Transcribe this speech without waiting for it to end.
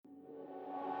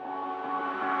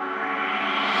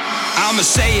I'ma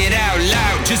say it out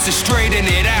loud just to straighten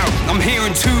it out. I'm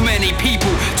hearing too many people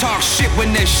talk shit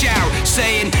when they shout,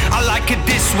 saying I like it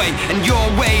this way and your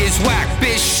way is whack.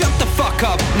 Bitch, shut the fuck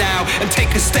up now and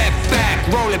take a step back.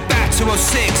 Roll it back to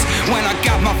 06 when I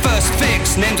got my first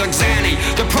fix. Names like Zanny,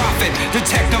 the Prophet, the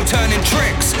techno turning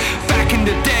tricks. Back in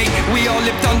the day, we all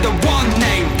lived under one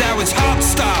name, that was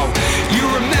Hardstyle. You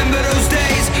remember those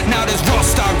days? Now there's raw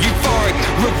style, euphoric,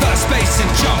 reverse bass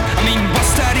and jump. I mean,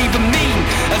 what's that even mean?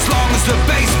 As long as the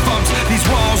bass bumps, these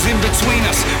walls in between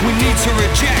us, we need to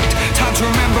reject. Time to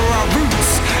remember our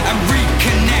roots and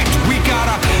reconnect. We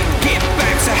gotta get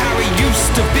back to how it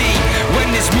used to be. When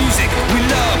this music we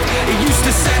love, it used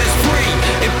to set us free.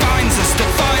 It binds us,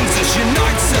 defines us,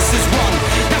 unites us as one.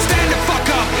 Now stand the fuck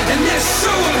up and let's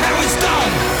show them how it's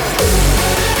done.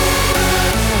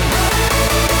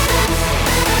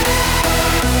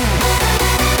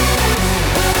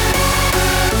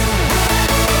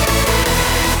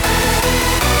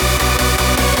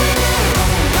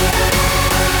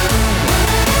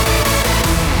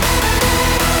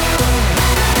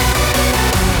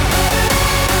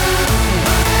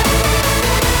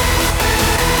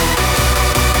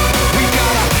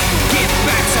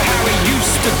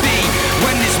 To be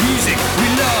when this music we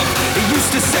love, it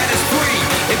used to set us free.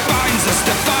 It binds us,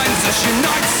 defines us,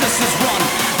 unites us as one.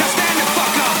 Now stand the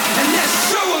fuck up and let's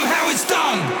show them how it's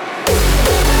done.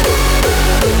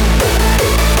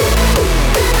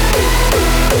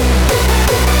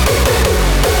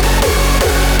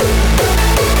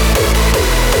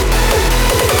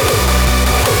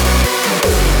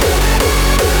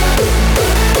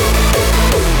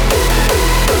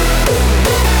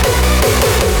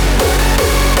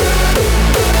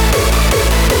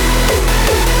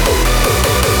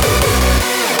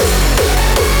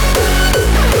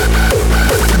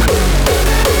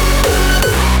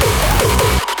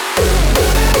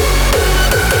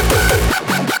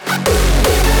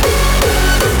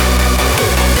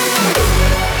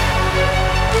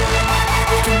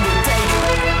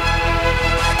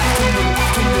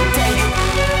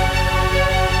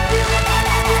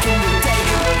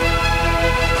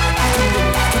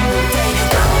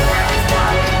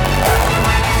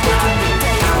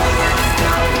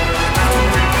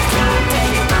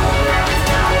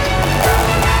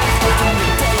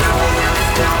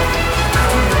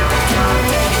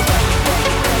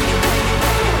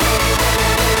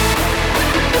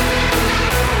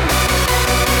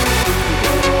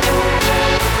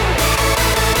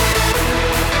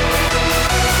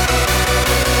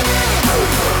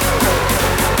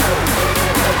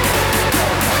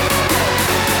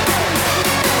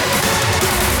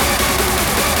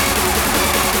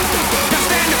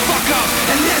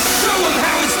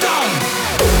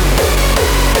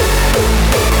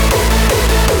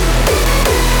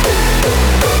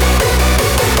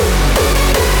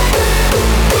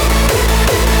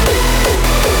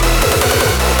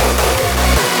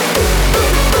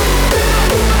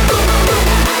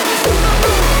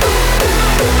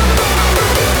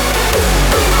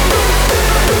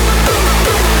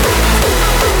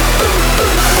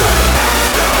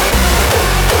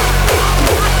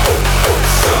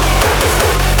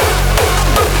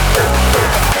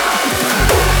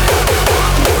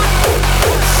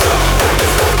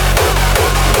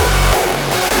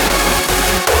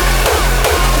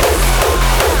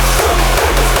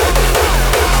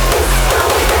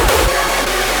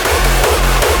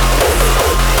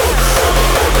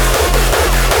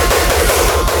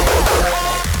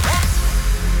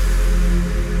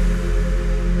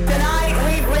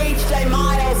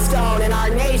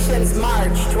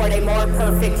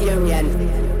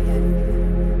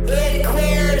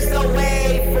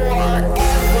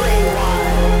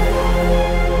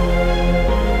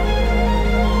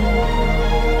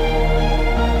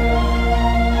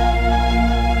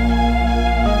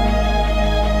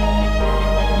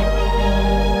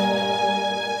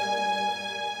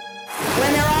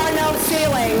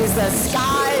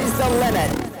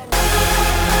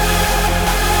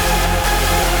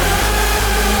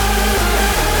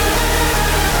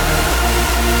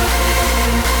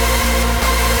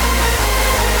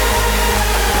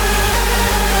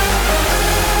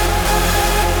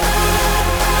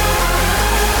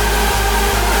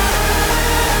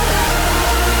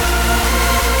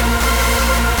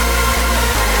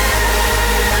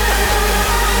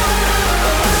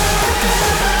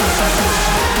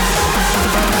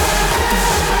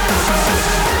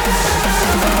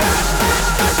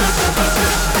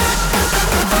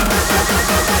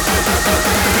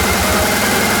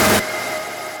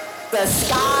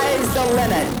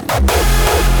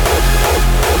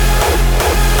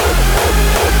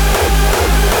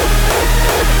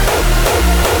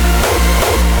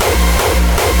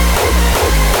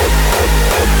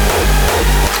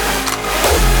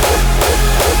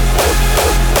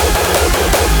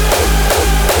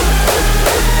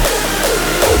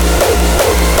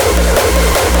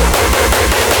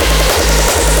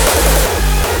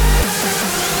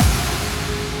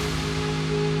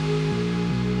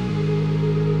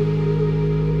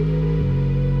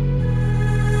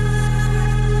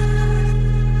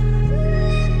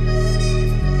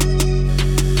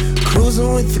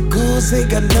 frozen with the ghouls, ain't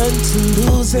got nothing to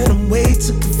lose, and I'm way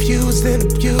too confused and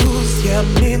abused. Yeah,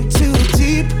 I'm in too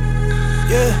deep,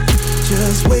 yeah,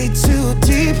 just way too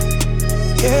deep,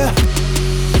 yeah.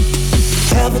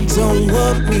 Heaven don't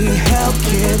want me, hell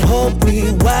can't hold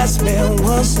me. Wise man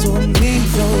once told me,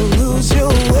 don't lose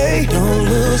your way, don't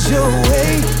lose your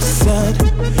way, son.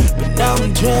 But now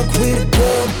I'm drunk with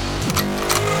blood.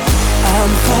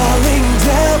 I'm falling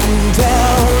down,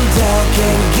 down, down.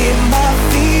 Can't get my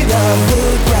feet off the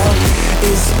ground.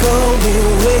 It's going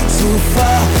way too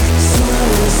far.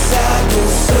 Suicidal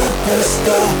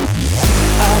superstar.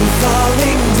 I'm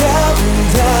falling down,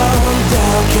 down,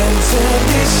 down. Can't turn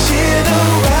this shit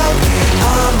around.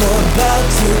 I'm about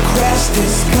to crash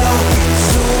this car.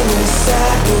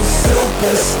 Suicidal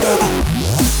superstar.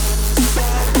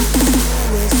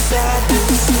 Suicidal,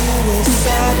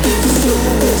 suicidal,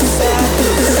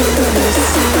 suicidal,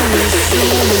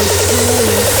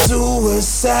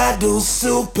 suicidal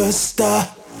superstar.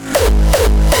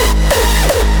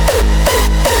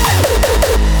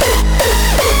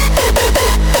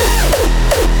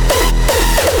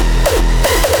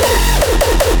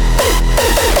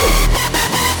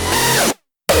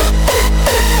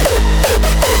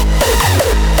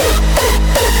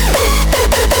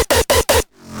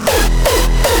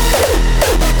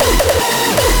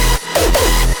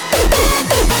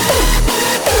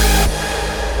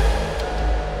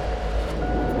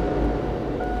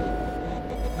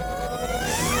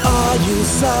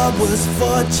 I was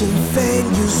fortune, fame,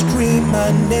 you scream my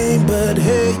name, but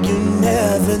hey, you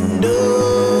never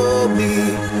know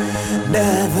me,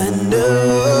 never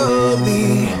know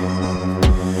me.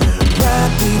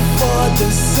 Right before the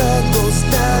sun goes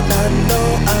down, I know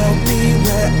I'll be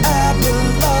where I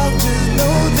belong. Just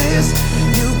know this,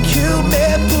 you kill me,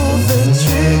 pull the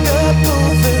trigger,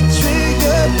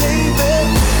 baby.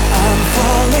 I'm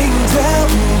falling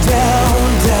down, down,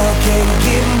 down. Can't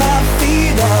get my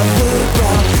feet off the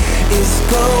ground. It's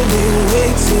going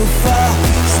way too far.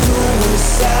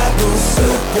 Suicidal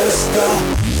superstar.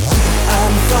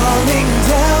 I'm falling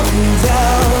down,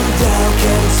 down, down.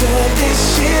 Can't turn this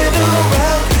shit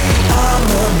around. I'm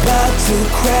about to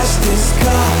crash this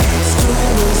car.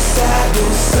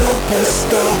 Suicidal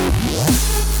superstar.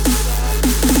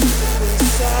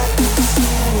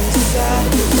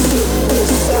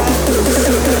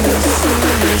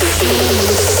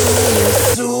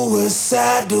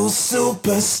 Suicidal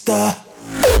superstar.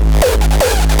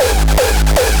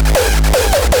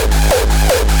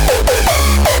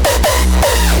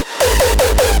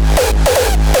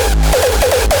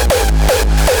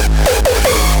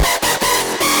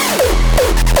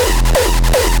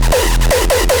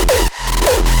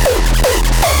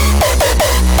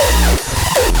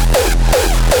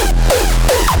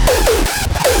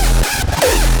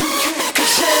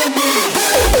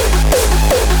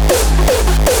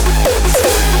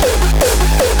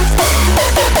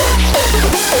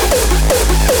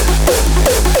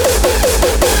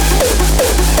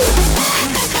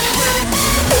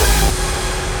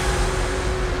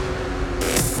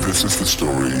 This is the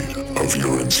story of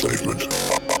your enslavement.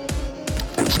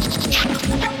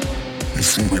 You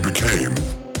see, we became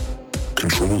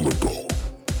controllable.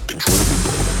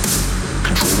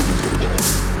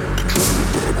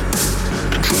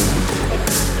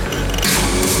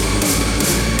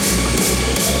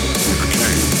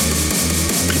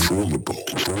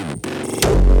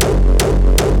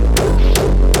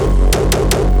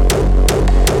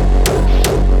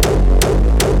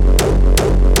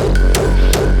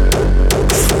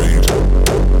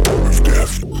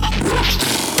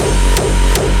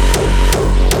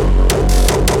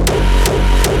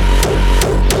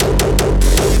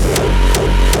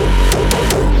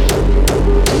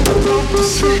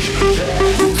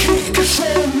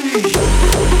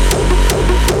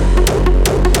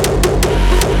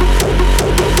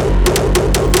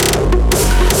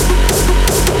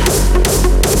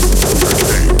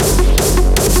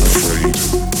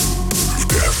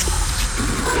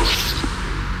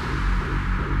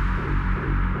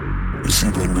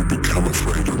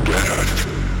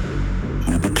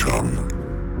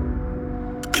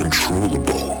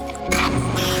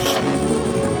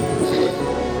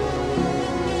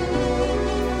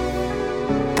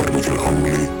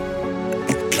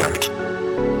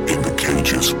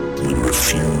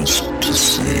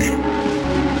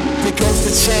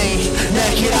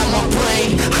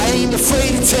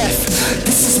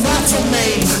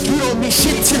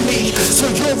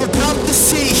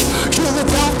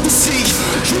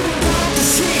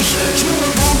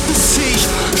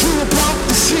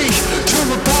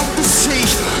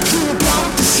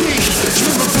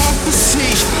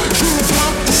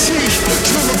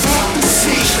 You're about to see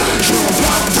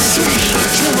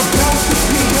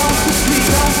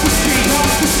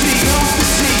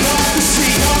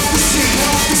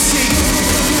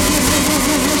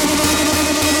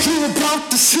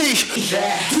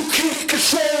Yeah. You can't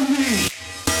control me.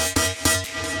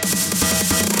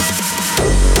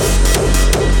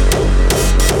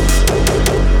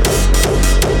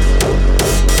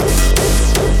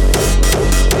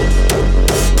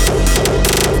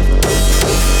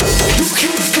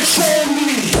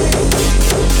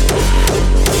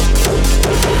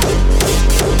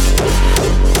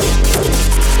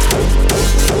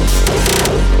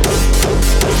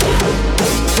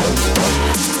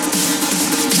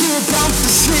 You're about to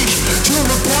see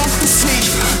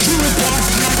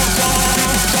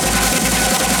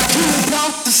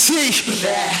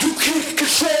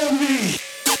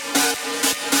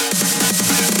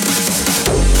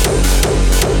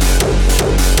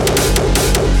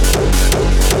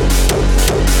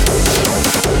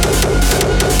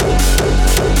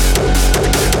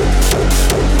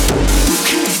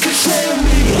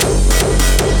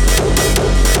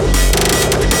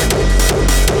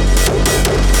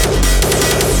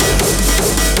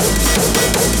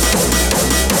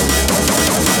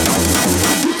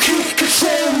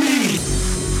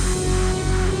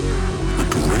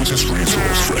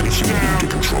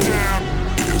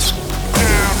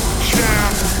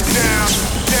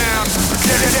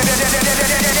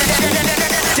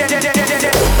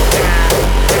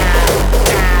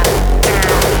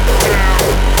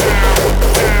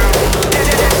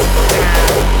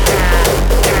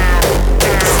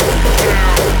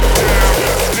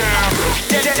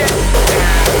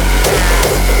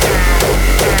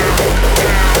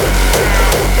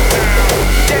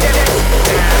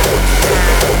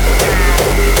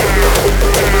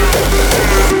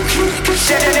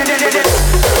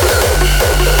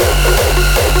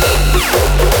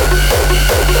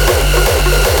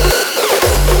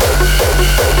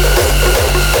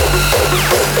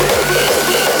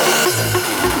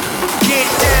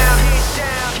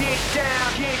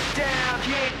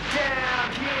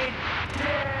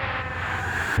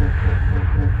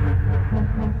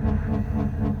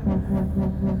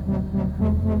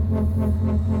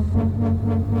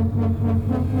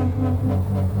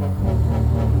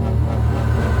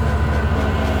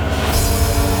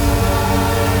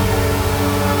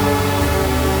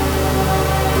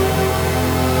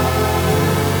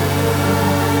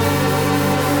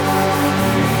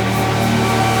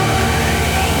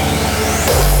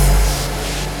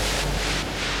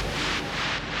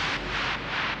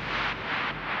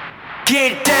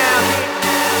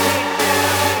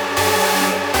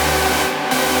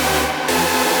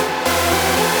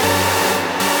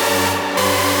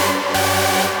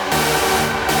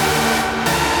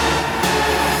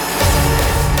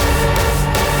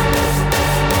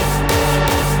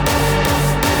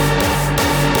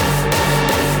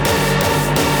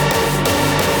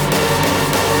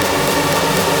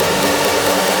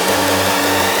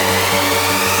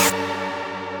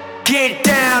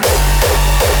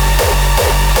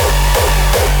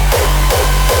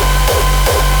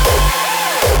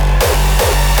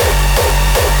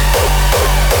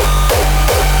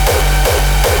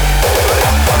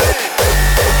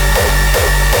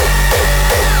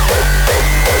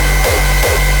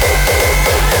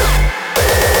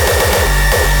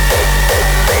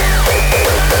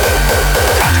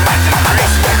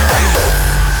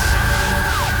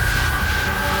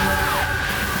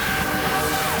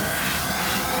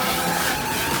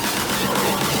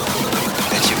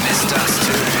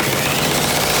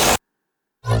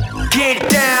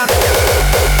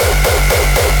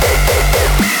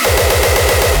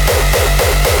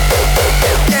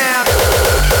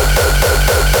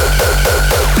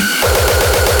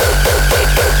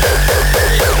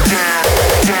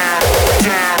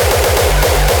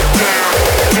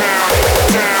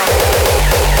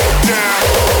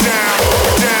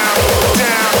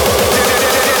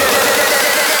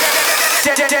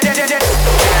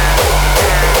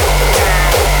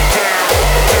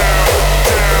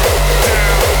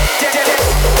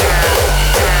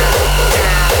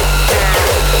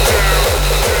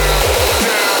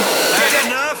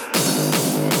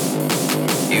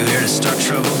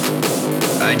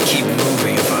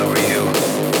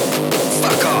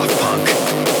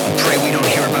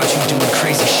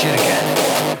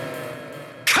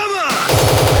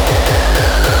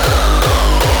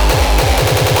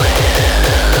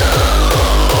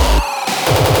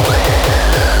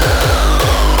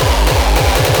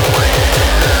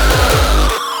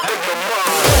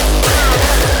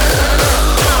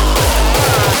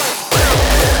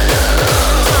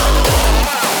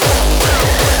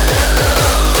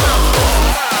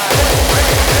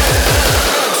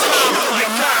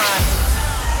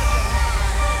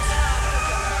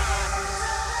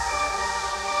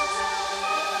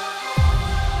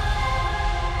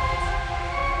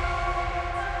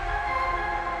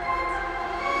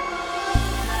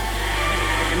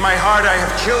my heart I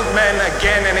have killed men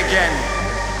again and again,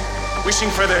 wishing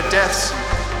for their deaths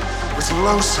with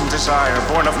loathsome desire,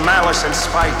 born of malice and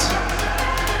spite.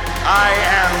 I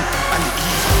am an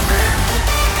evil man.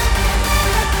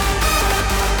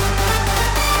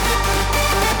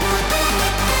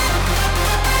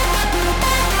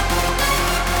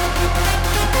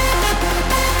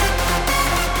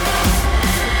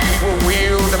 We'll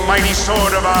wield the mighty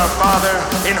sword of our Father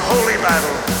in holy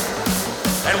battle,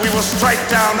 and we will strike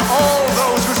down all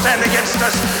those who stand against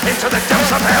us into the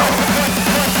depths of hell.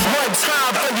 One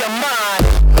time on your mind.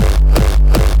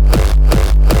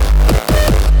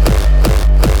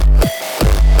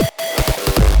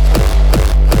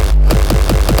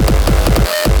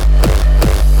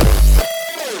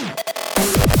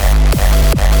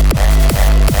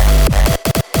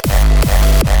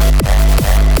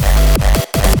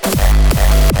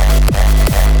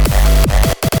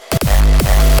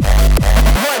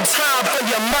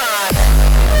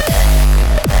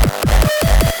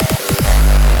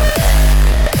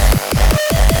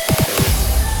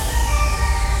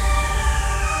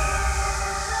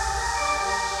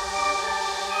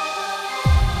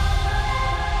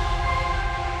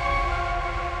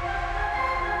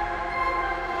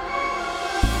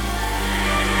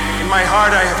 In my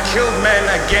heart I have killed men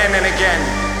again and again,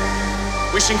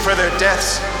 wishing for their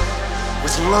deaths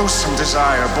with loathsome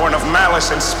desire, born of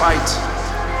malice and spite.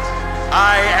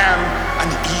 I am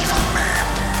an evil man.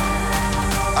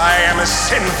 I am a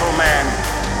sinful man.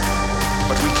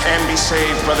 But we can be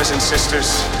saved, brothers and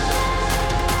sisters.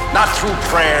 Not through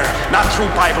prayer, not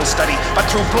through Bible study, but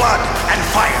through blood and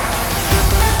fire.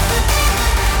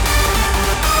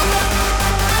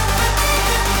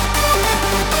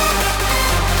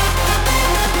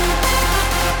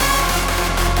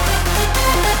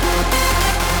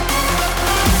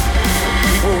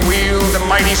 The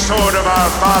mighty sword of our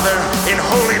Father in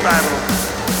holy battle,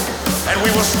 and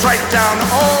we will strike down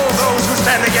all those who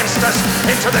stand against us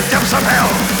into the depths of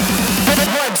hell.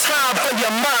 One time on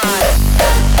your mind.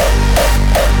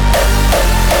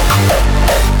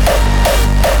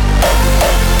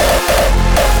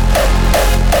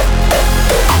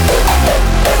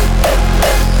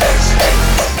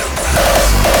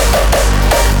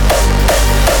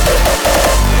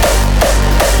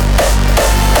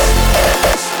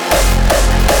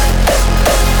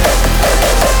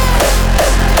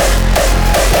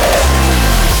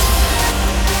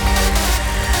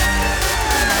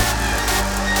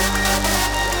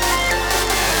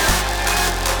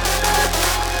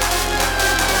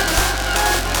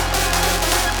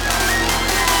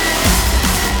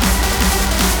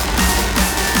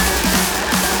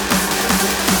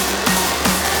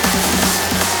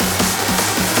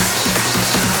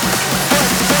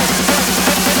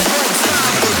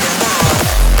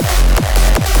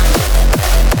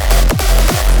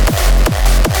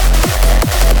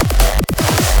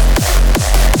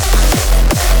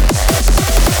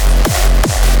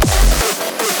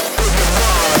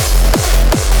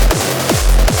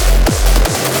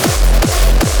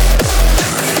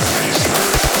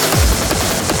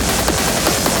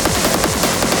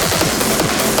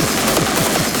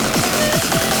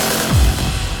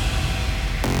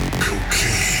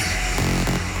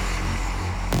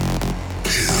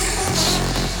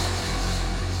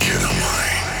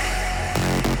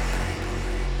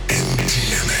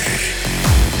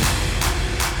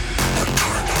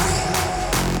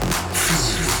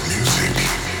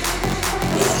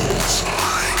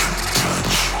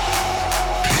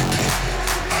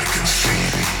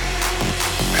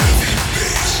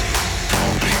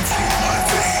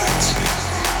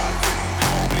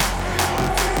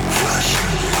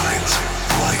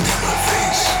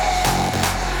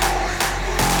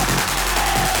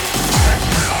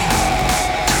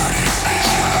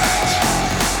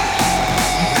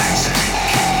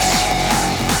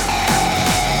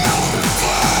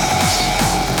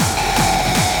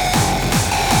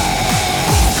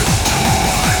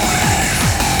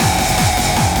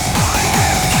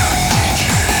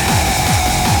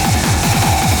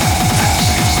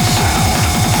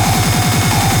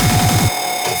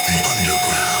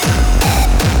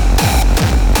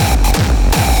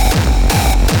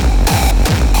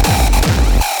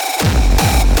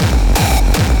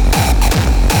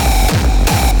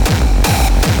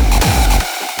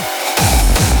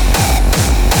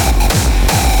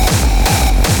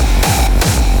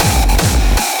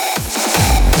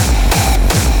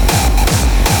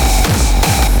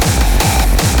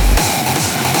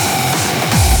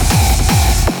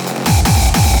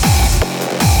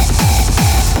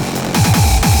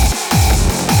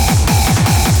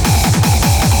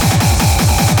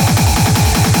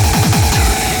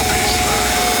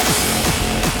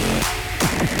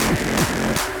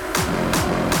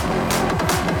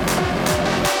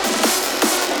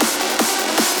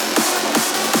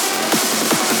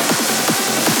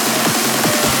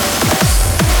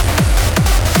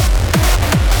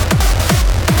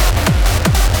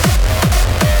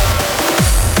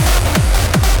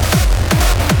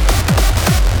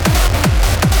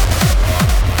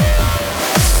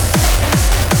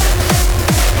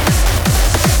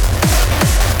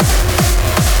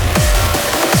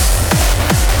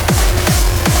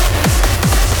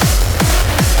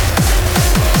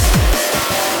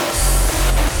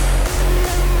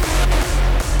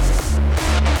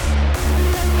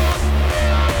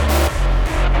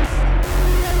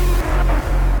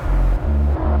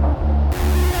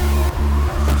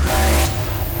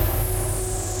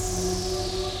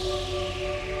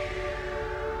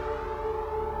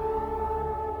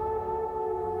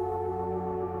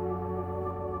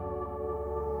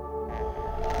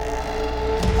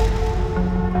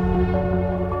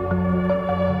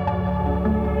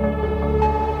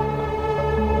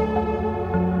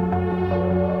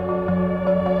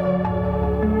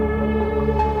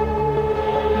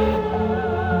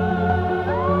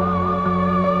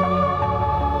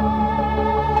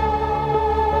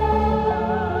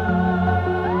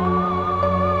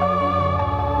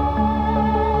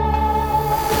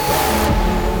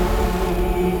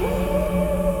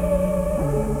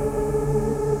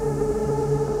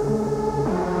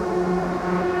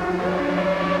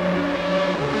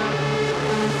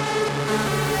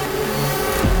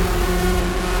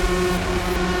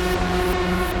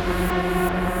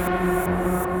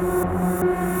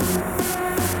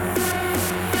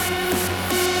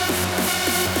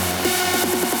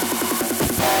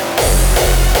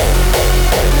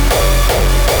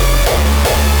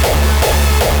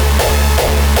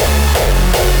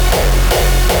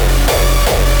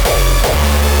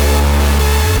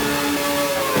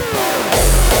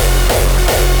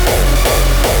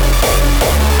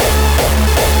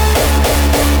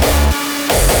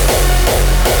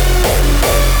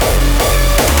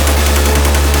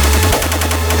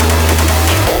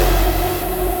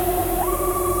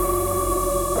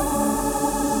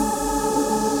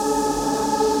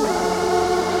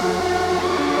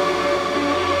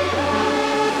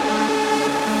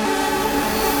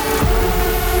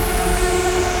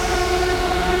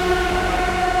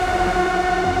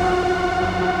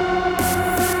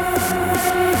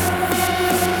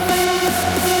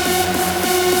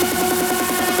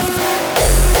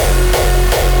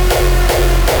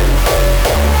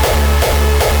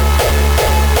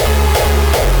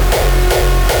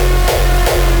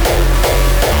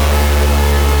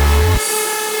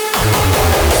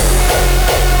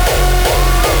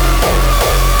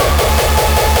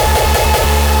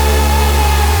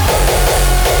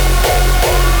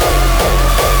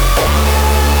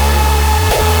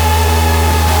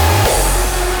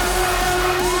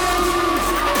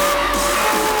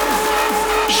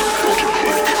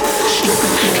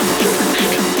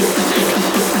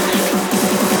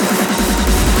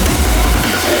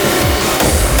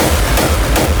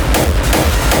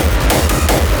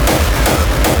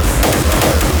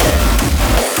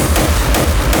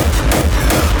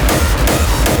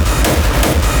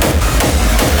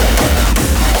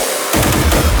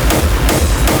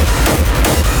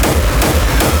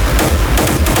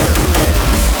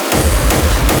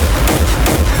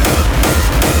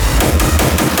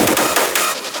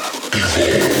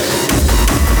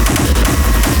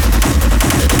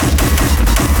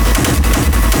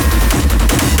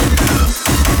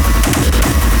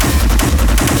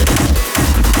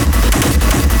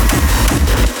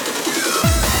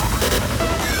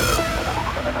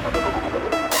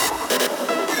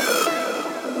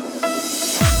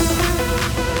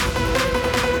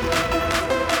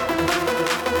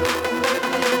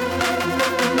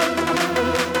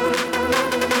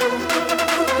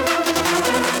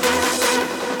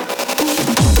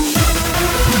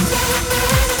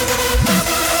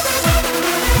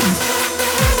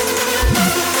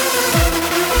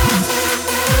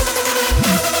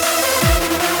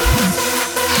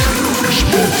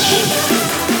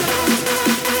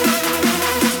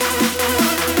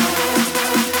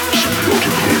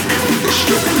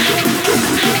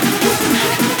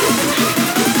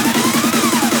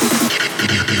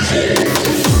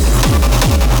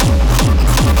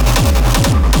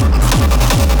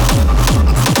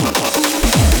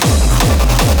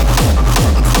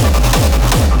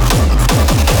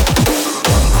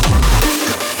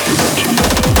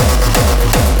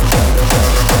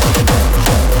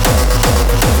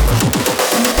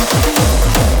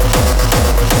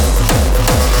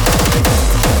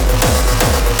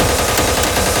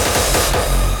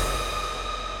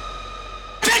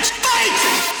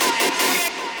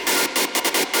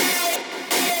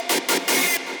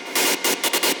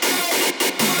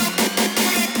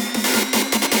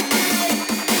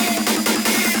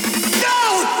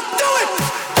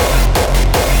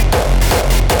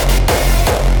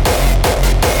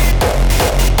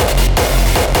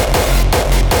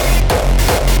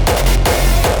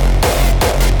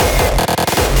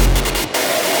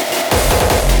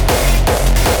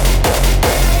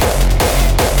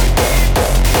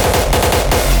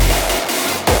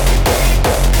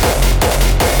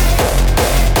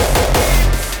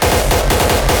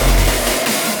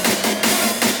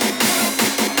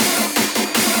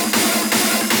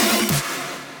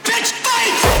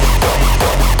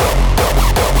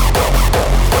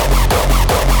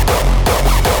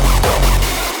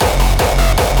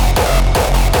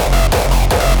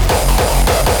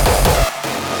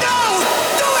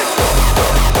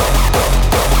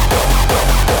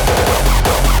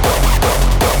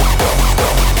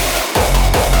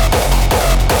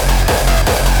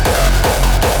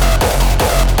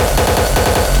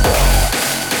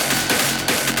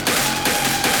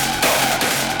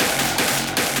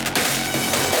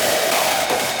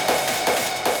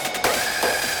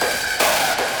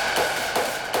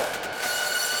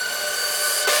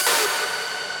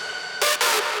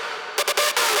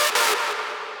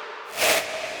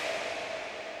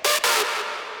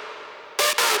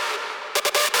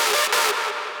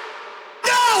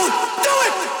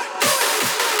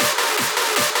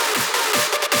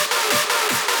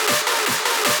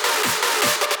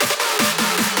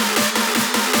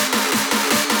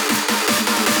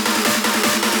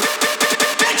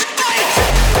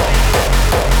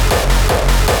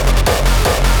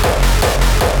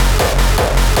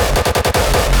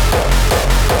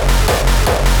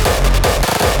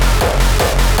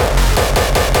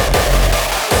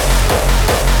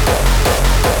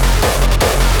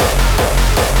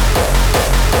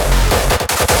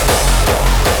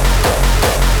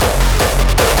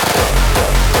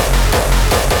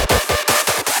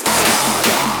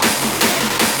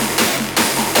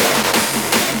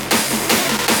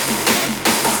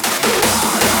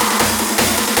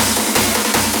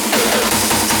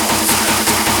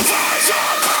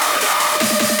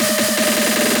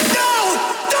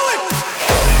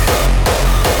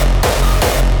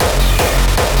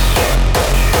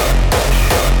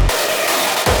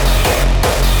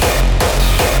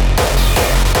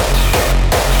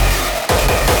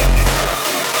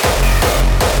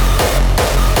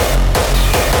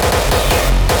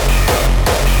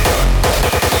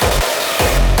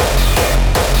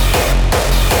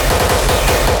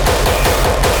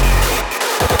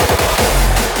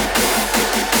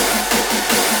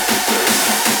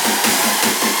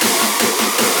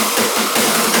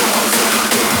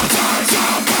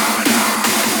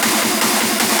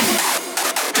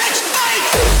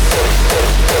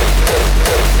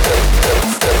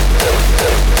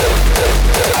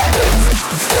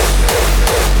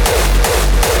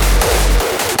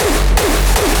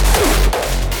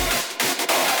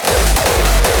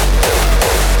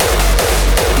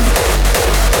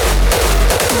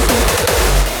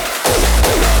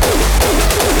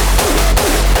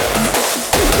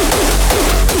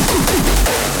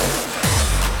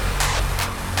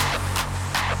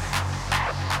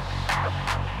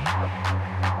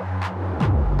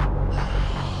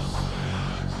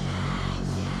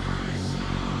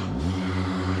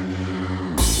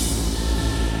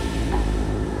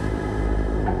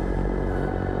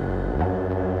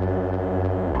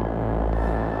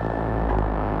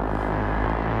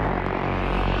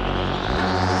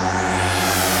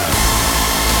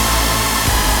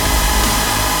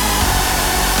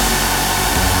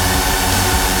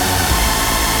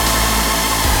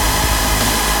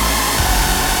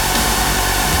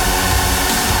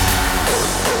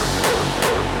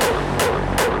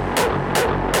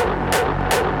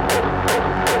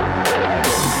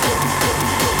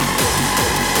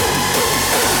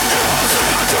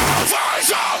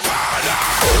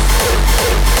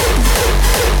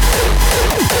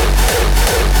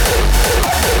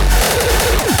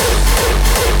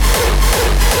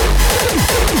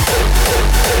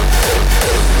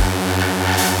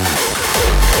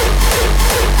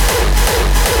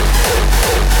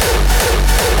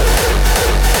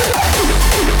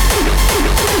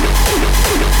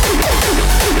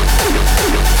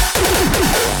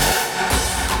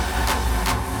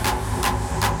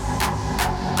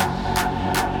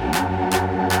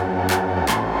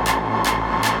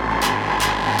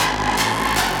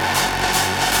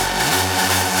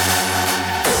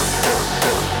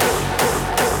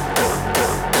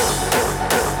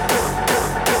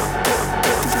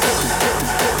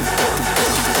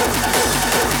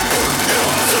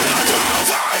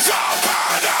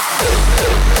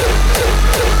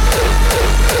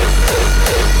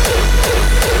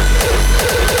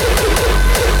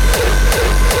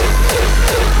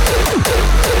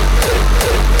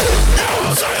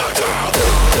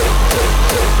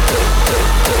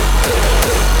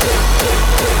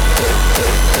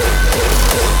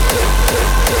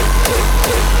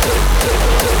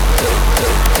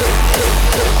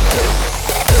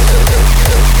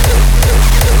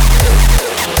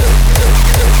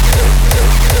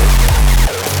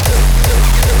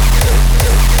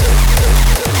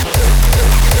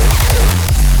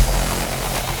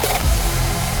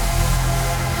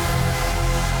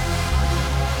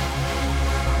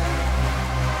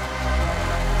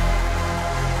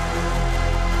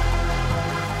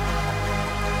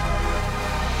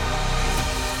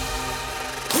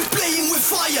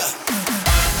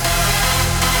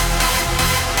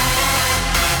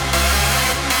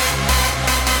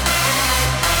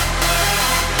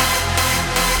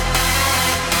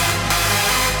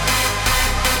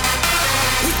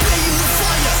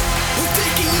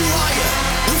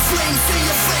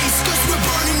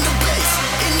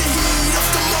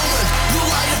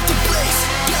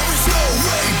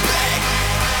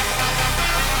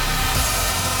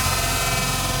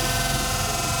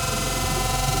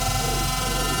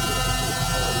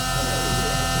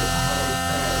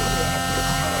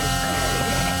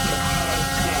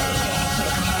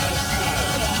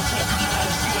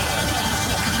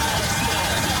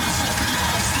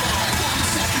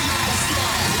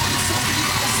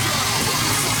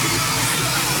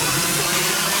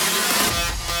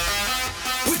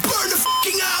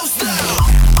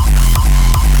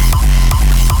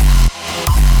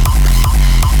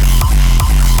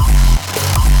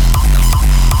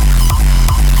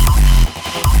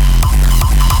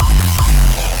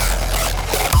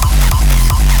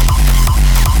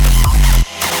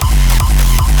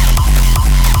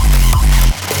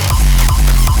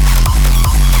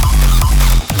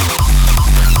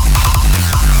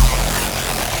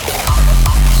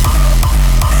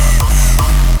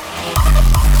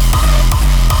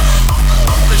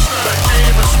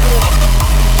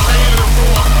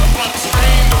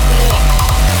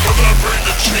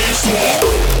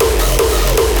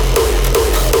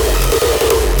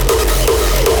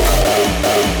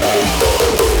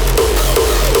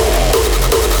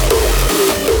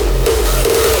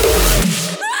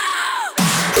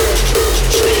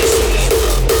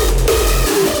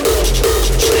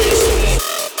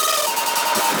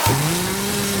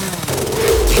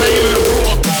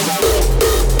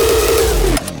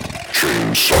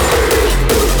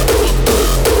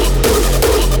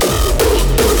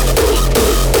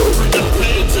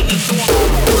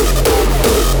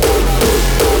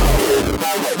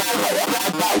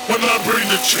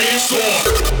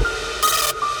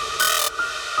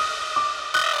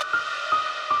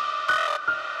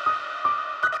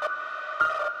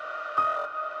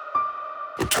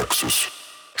 Texas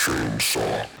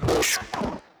Chainsaw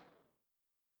Massacre.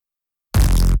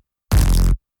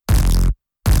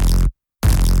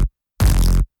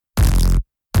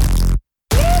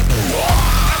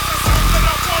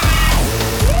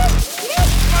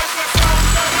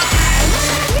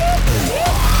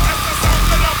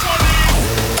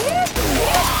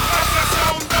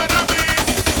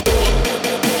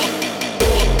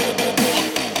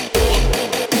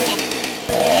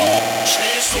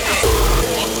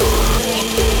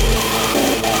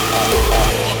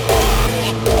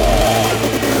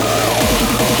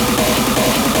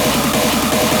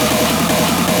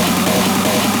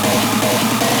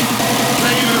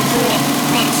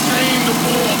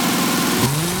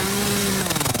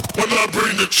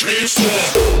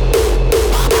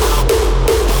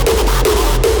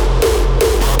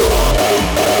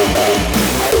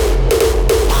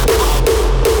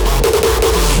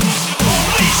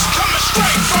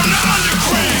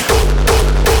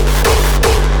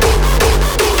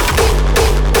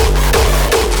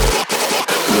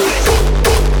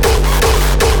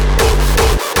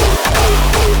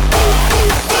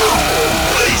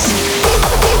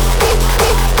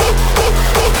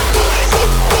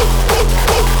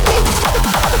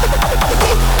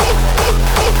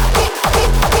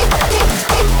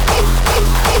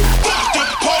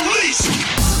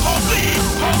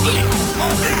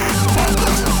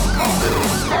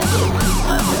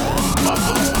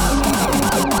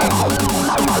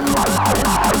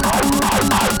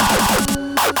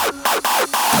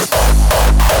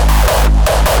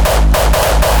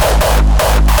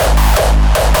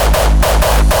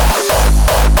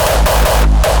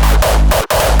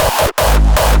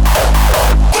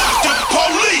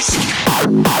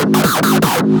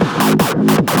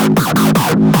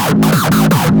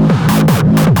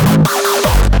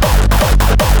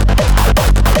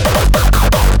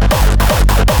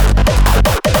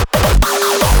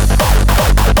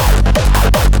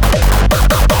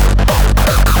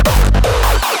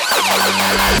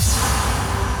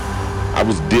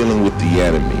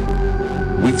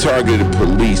 Targeted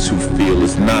police who feel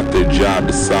it's not their job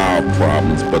to solve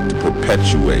problems but to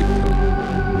perpetuate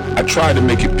them. I tried to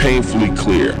make it painfully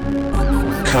clear.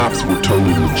 Cops were a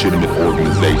totally legitimate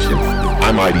organization.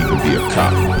 I might even be a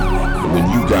cop. But when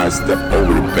you guys stepped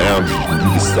over the boundaries and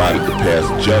you decided to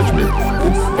pass judgment,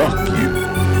 then fuck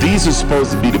you. These are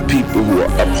supposed to be the people who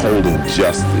are upholding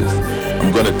justice.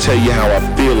 I'm gonna tell you how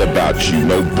I feel about you.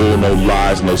 No bull, no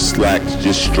lies, no slacks,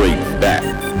 just straight back.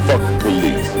 Fuck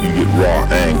police, you get raw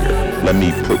anger. Let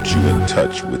me put you in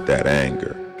touch with that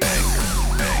anger.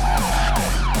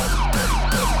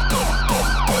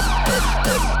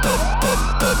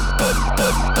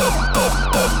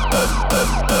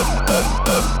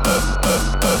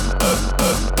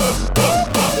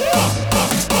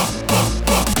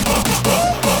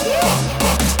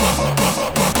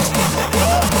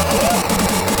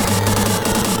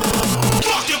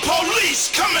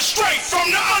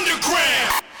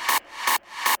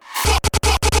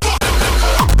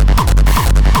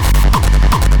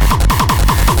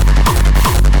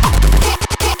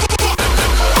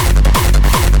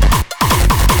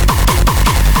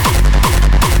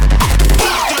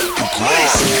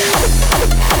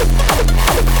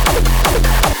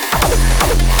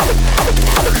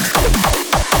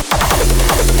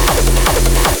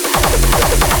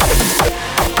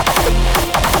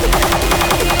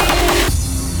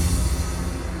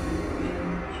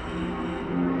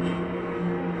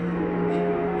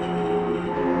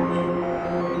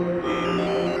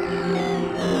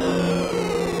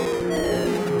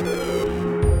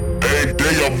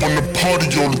 day I wanna party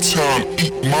all the time,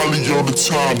 eat Molly all the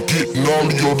time, get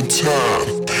gnarly all the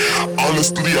time.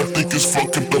 Honestly, I think it's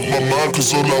fucking up my mind,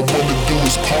 cause all I wanna do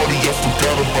is party. I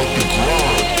forgot about the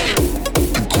grind.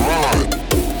 The grind.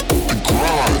 The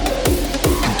grind.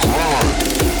 The grind.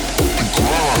 The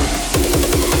grind.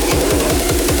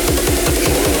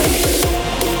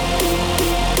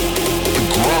 The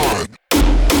grind.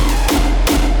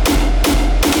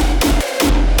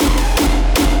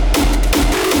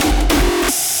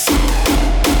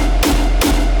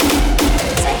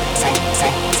 Fucking up my mind.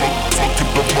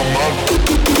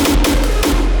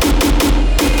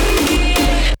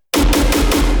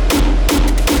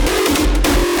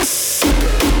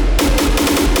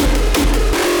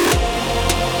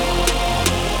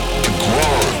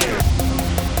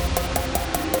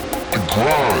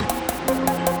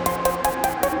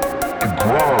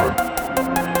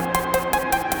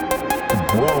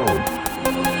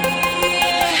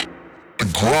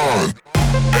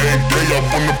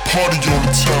 Party all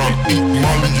the time, eat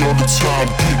Molly all the time,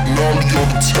 get gnarly all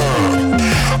the time.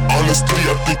 Honestly,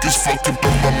 I think it's fucking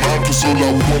up my mind, cause all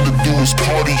I wanna do is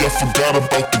party. I forgot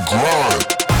about the grind.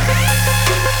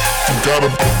 Forgot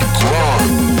about the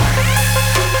grind.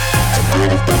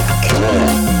 Forgot about the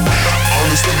grind.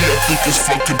 Honestly, I think it's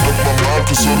fucking up my mind,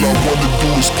 cause all I wanna do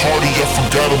is party. I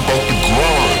forgot about the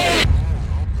grind.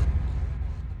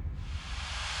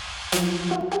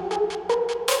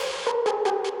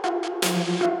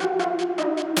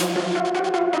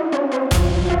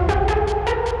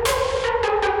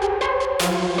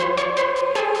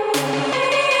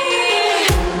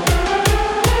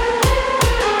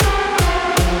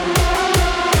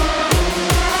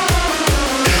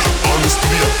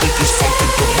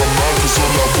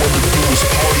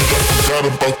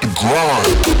 About the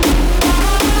grind.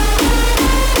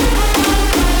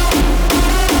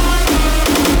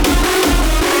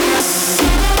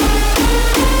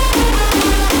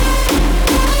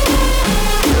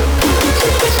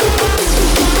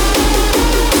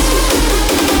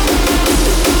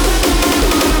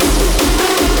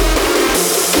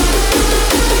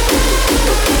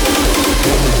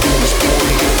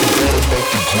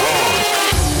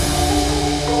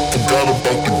 Forgot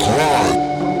about the grind.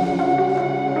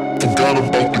 Forgot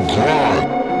about the grind.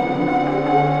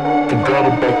 Forgot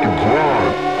about the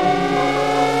grind.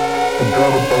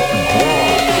 Forgot about the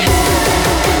grind.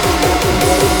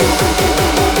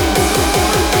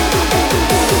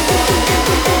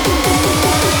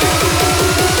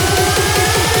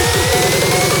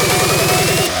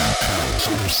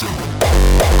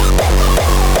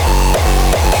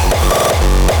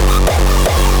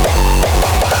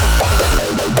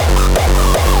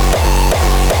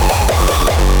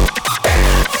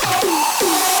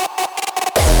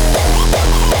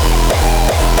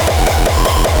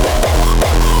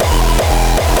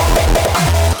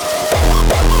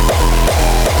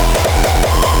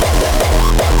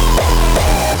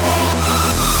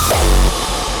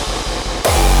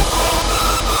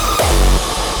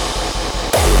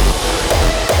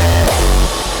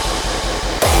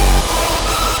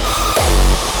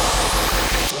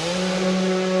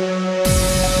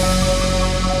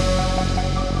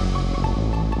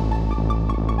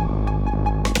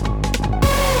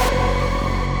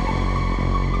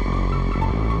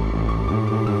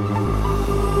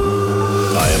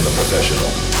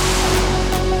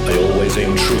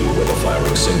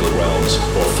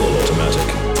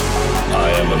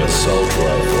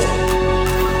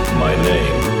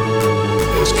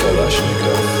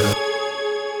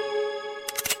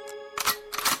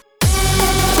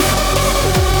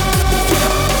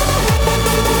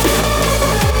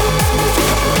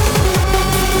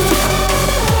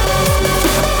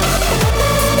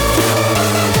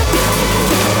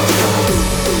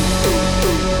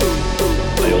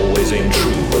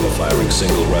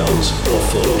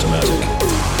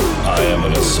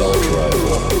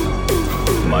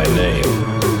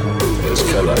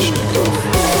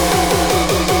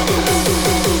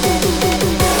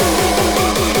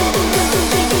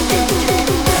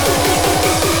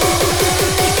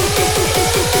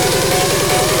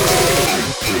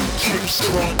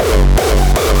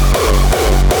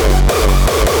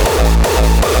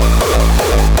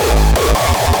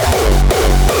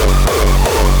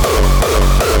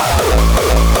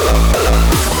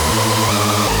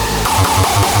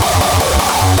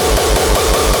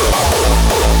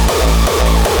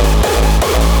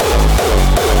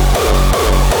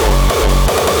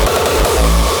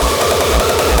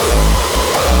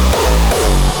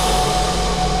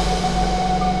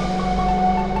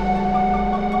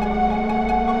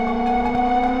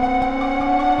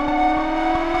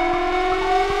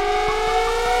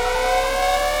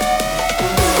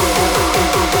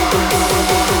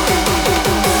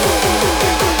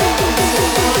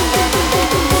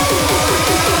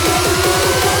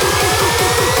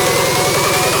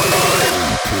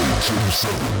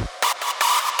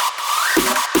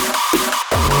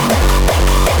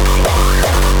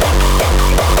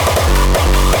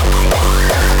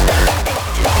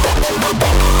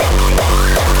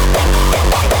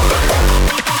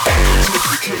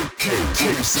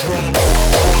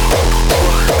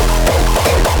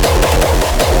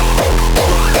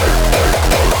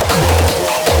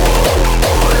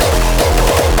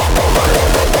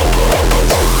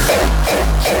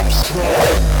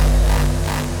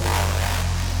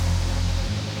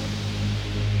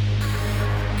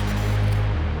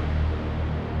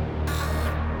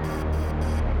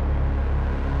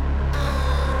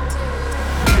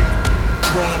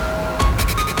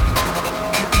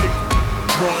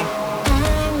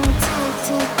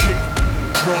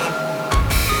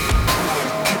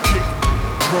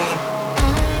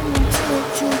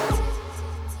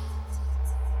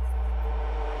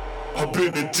 I've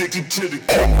been addicted to the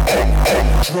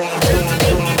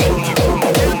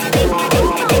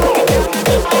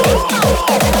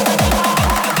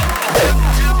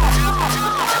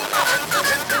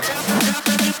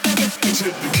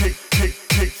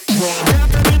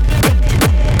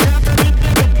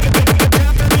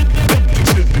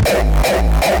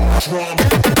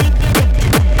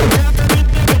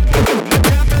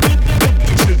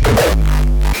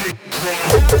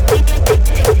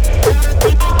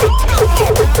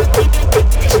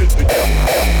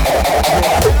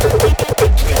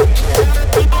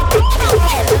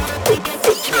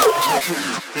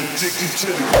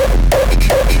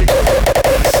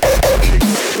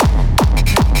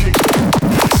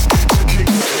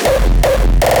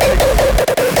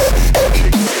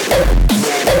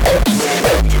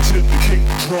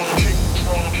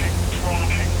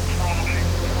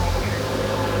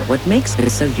What makes it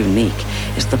so unique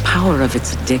is the power of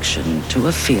its addiction to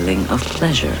a feeling of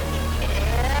pleasure.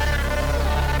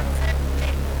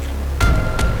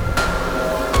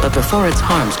 But before its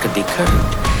harms could be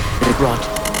curbed, it wrought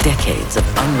decades of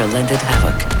unrelented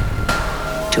havoc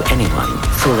to anyone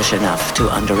foolish enough to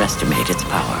underestimate its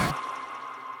power.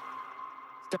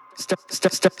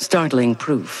 Startling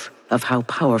proof of how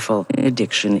powerful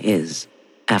addiction is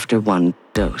after one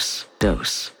dose.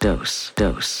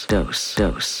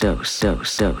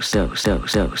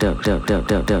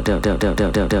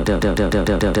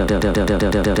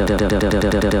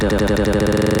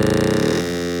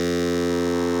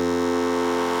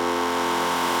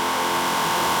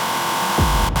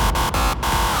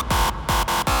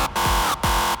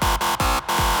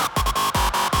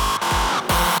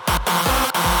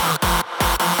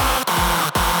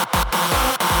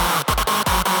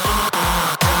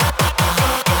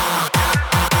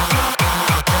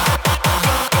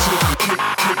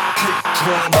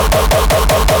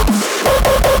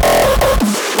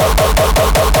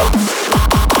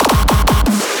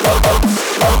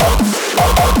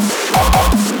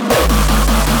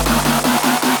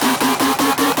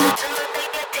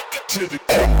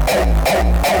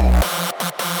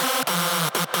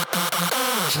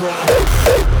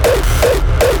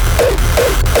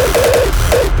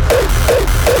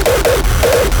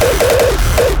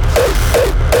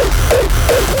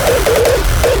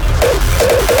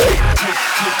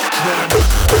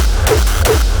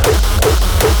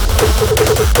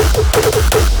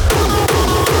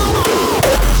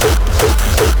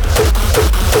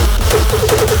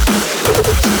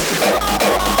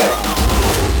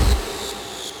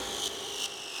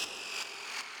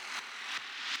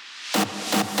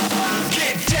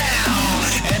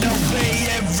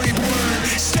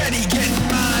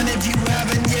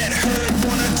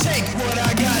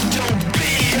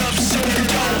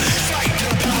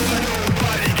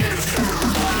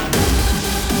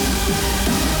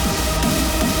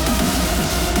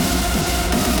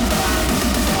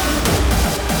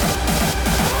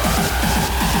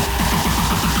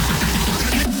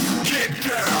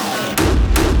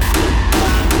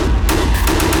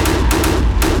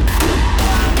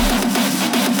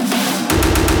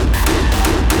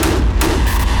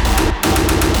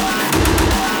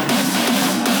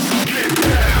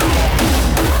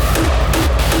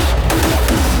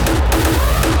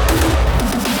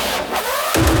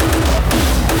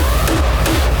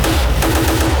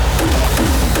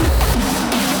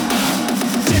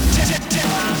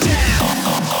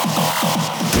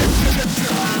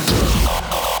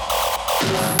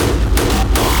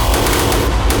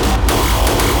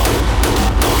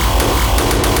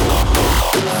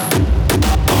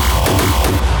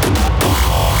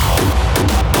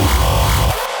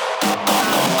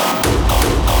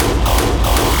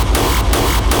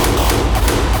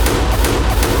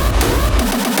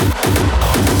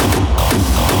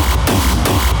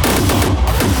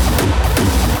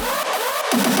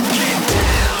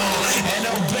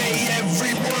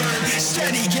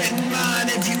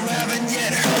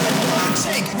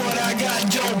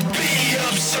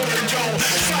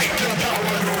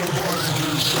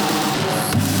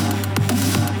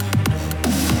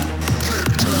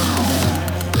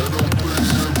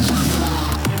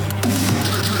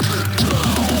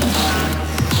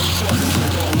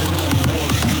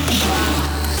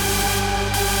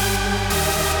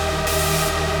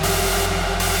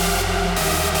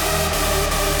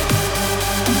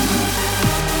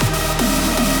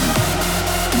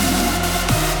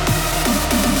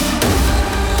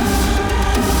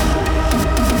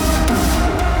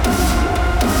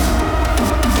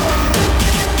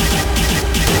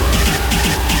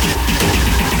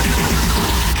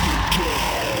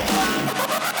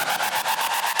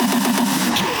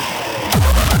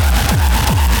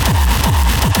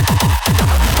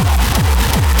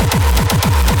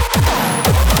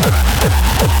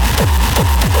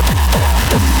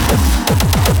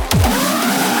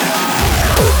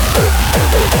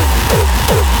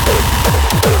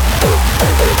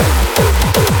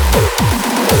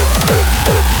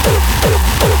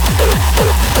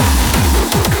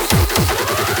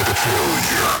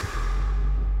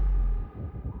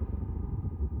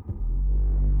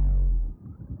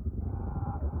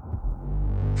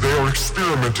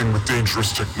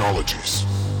 dangerous technologies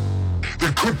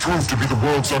that could prove to be the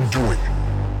world's undoing.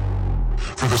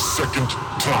 For the second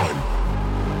time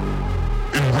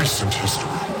in recent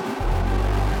history.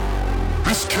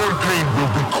 This campaign will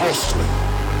be costly,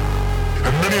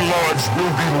 and many lives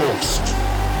will be lost.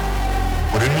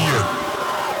 But in the end,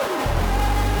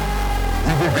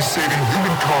 we will be saving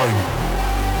humankind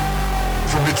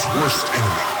from its worst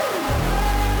enemy,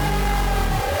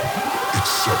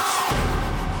 itself.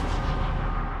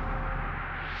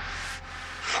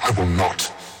 I will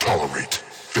not tolerate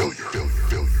failure.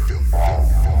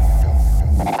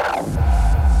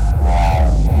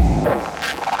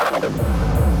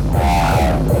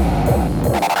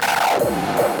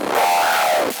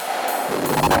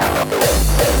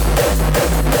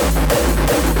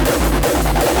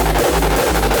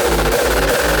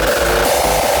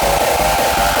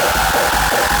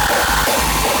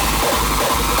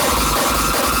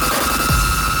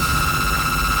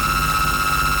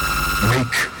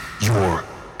 Make your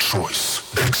choice.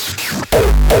 Execute.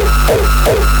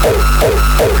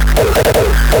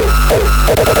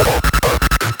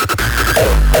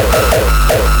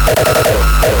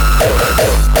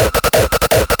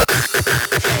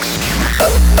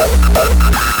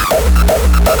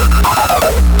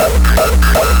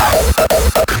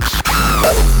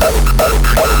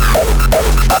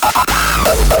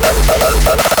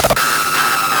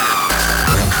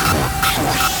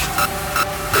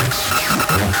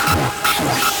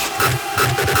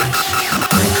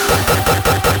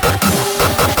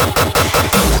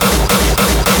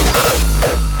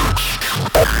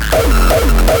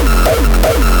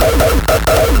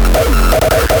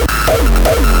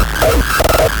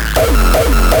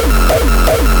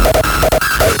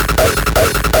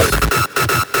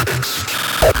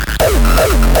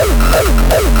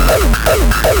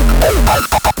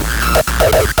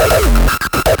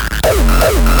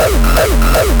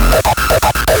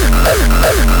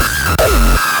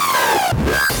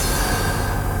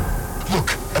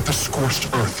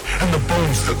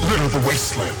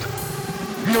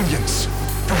 Millions,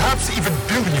 perhaps even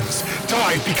billions,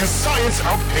 died because science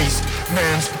outpaced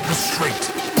man's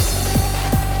restraint.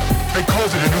 They called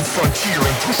it a new frontier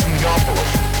and pushing the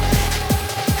envelope,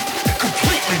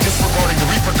 completely disregarding the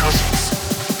repercussions.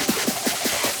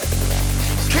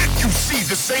 Can't you see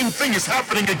the same thing is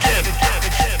happening again?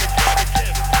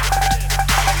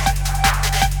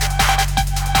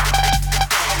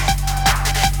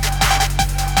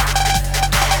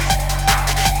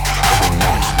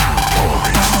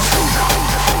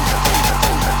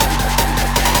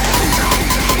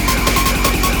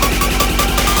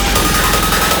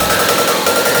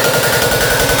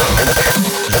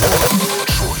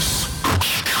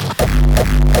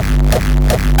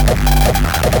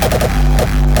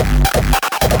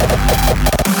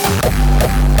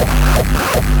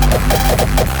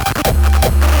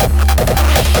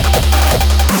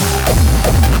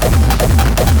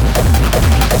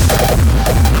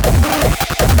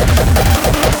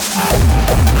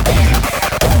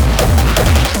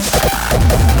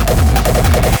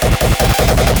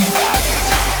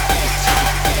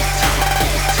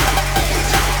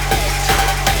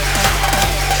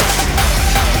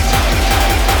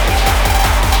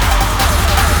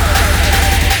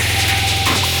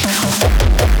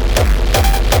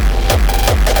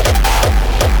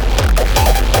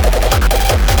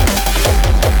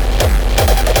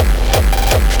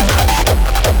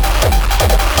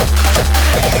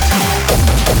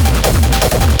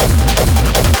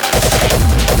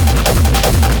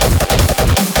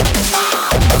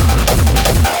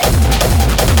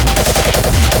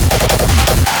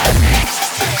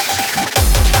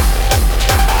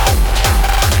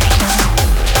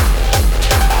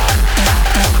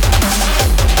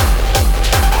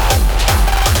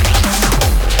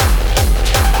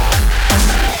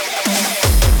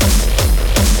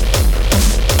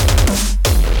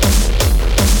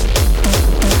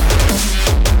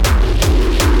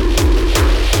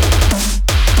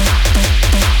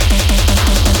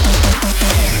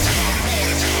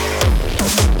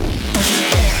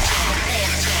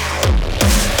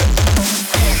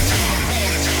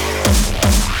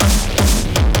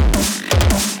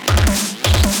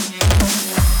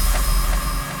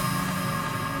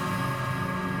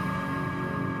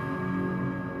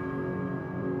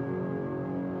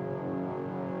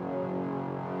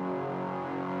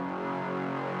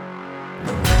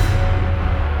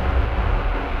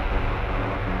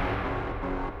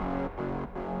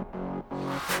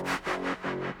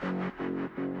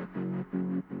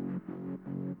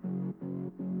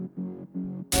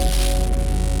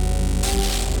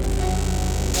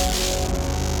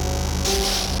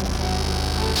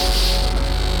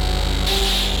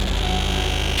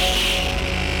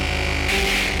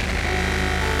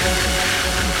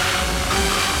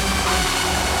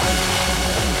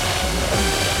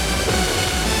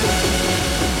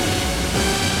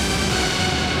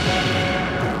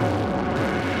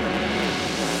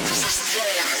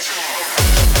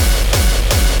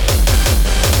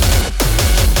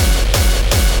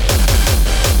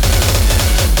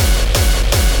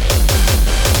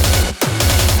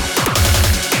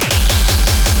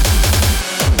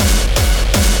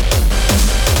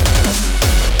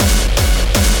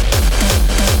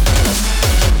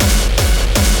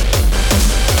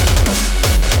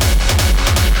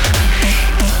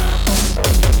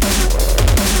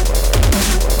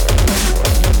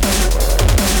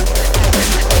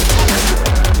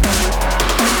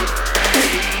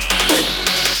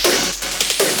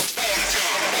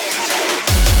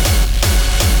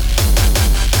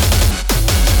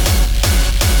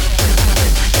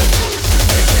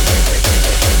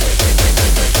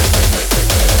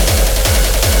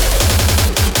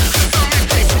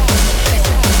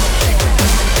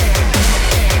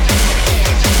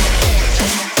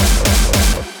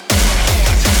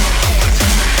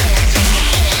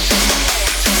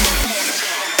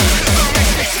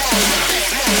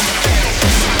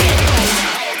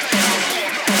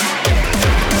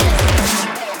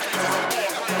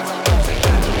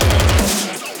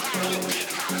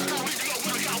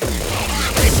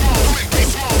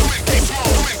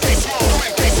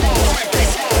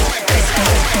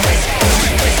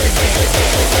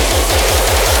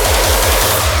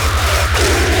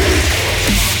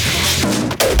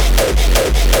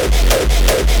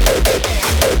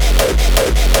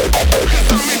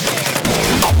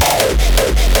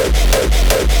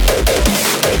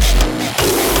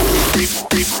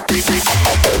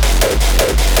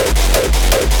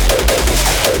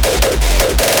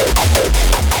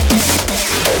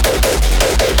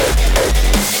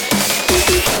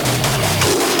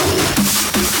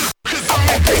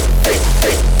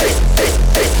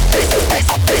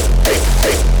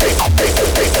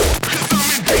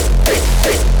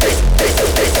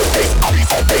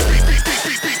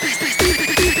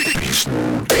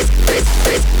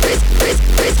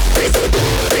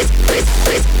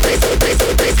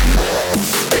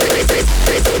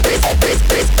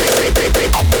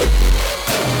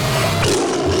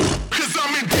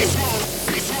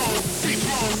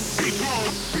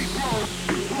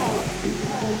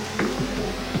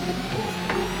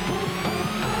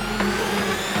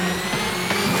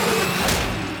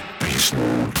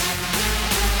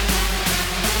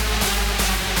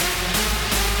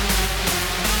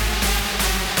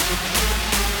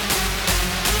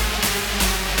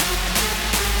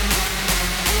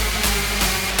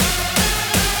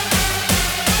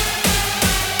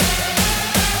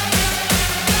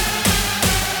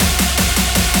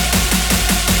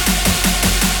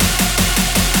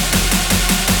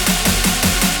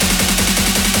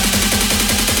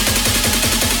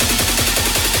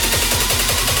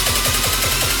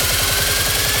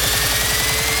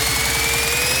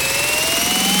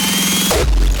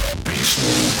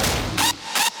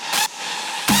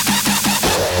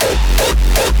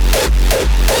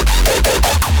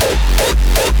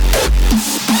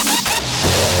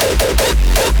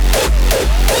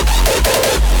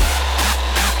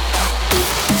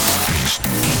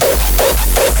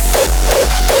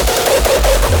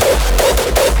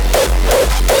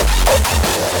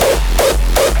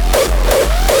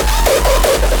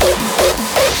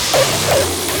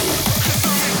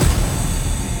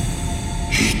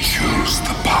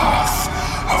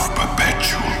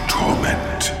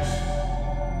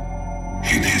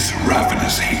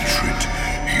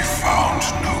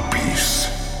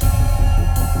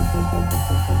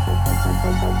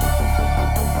 He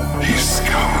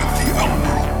scoured the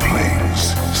umbral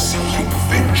planes, seeking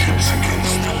vengeance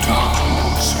against the Dark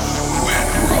Lords who had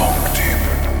wronged him.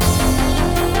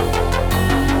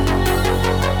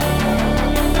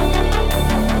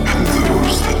 And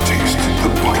those that tasted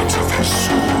the bite of his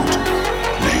sword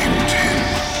named him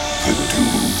the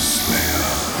Doomslayer.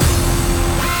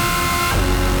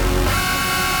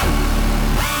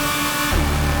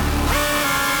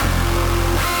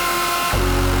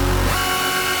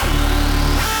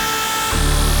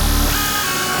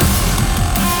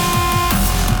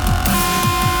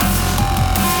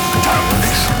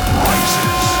 Damnation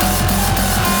rises.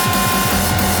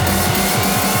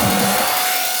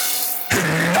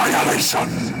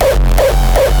 Annihilation!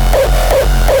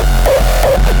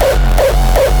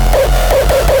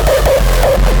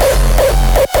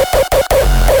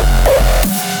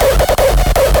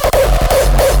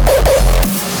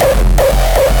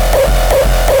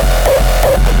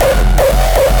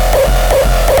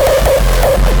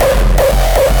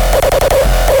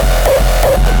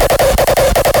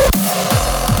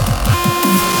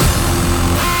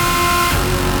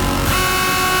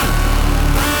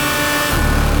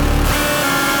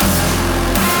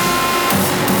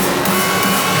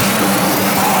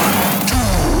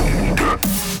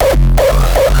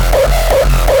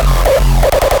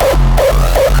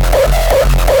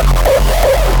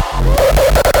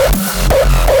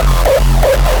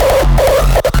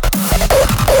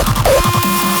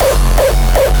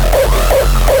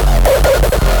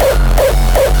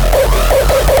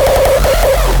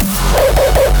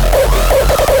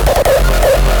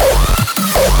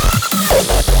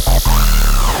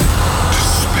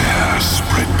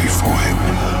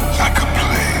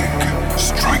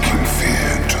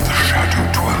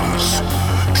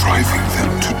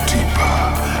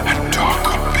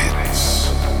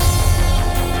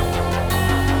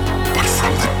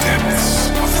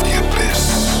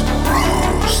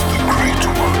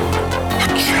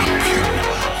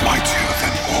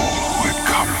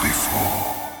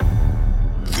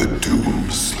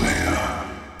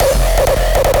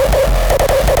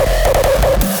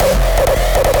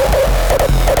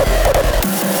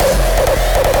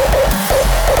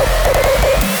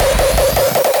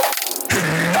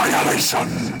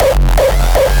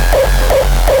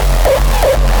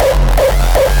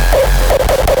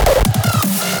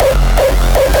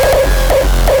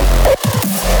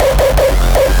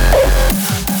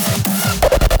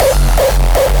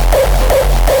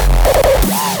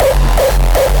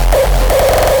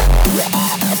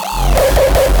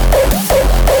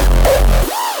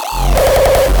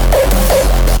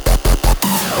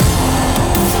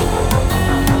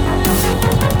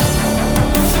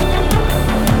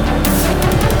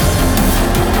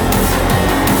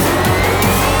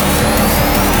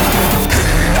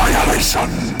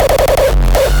 Annihilation!